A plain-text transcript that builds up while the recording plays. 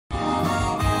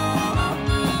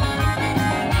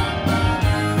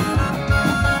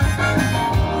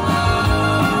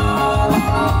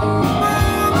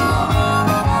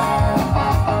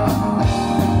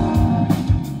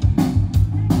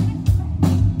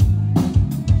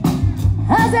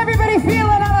How's everybody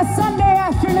feeling on a Sunday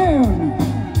afternoon?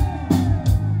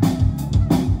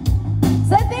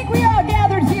 So I think we all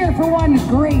gathered here for one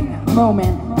great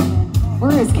moment.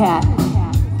 Where is Kat?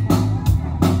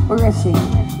 Where is she?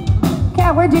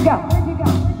 Kat, where'd you go?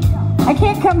 I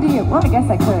can't come to you. Well, I guess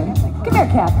I could. Come here,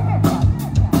 Kat.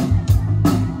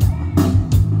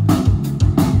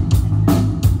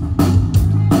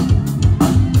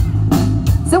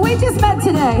 So we just met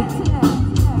today.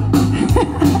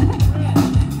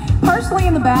 Partially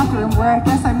in the bathroom, where I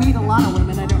guess I meet a lot of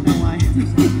women. I don't know why.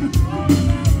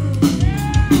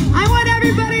 I want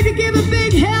everybody to give a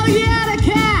big hell yeah to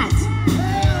Kat.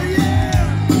 Hell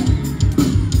yeah!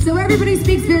 So everybody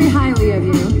speaks very highly of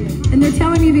you. And they're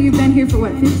telling me that you've been here for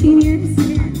what, 15 years?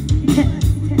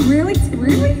 Really?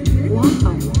 Really? Long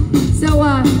time. So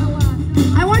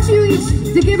I want you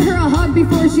each to give her a hug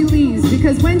before she leaves,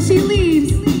 because when she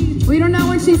leaves, we don't know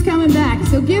when she's coming back.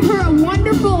 So give her a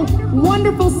wonderful,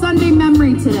 wonderful Sunday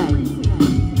memory today.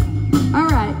 All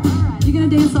right. You gonna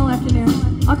dance all afternoon?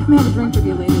 I'll come have a drink with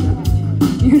you later though.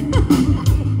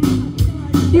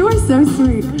 You are so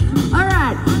sweet. All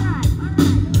right.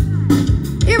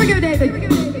 Here we go,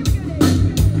 David.